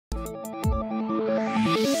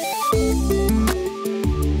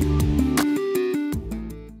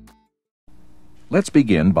Let's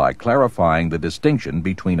begin by clarifying the distinction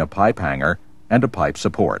between a pipe hanger and a pipe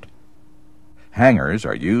support. Hangers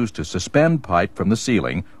are used to suspend pipe from the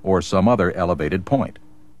ceiling or some other elevated point.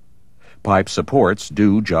 Pipe supports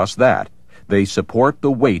do just that. They support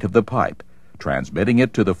the weight of the pipe, transmitting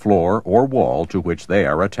it to the floor or wall to which they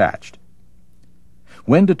are attached.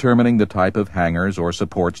 When determining the type of hangers or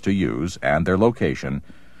supports to use and their location,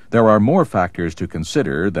 there are more factors to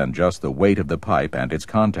consider than just the weight of the pipe and its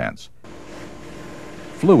contents.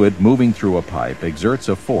 Fluid moving through a pipe exerts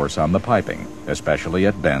a force on the piping, especially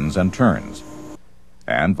at bends and turns.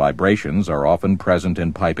 And vibrations are often present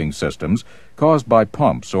in piping systems caused by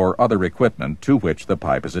pumps or other equipment to which the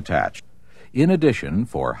pipe is attached. In addition,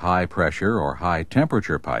 for high pressure or high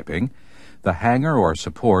temperature piping, the hanger or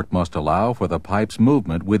support must allow for the pipe's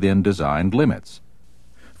movement within designed limits.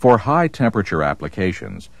 For high temperature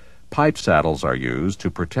applications, pipe saddles are used to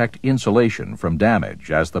protect insulation from damage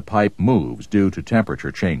as the pipe moves due to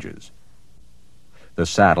temperature changes. The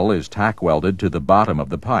saddle is tack welded to the bottom of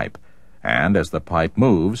the pipe, and as the pipe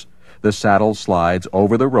moves, the saddle slides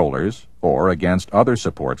over the rollers or against other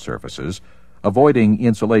support surfaces, avoiding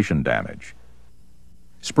insulation damage.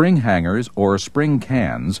 Spring hangers or spring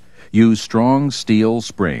cans use strong steel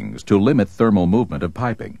springs to limit thermal movement of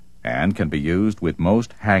piping and can be used with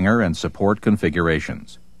most hanger and support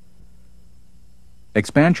configurations.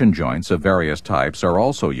 Expansion joints of various types are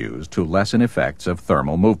also used to lessen effects of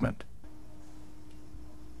thermal movement.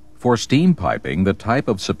 For steam piping, the type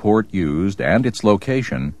of support used and its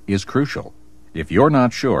location is crucial. If you're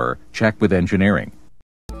not sure, check with engineering.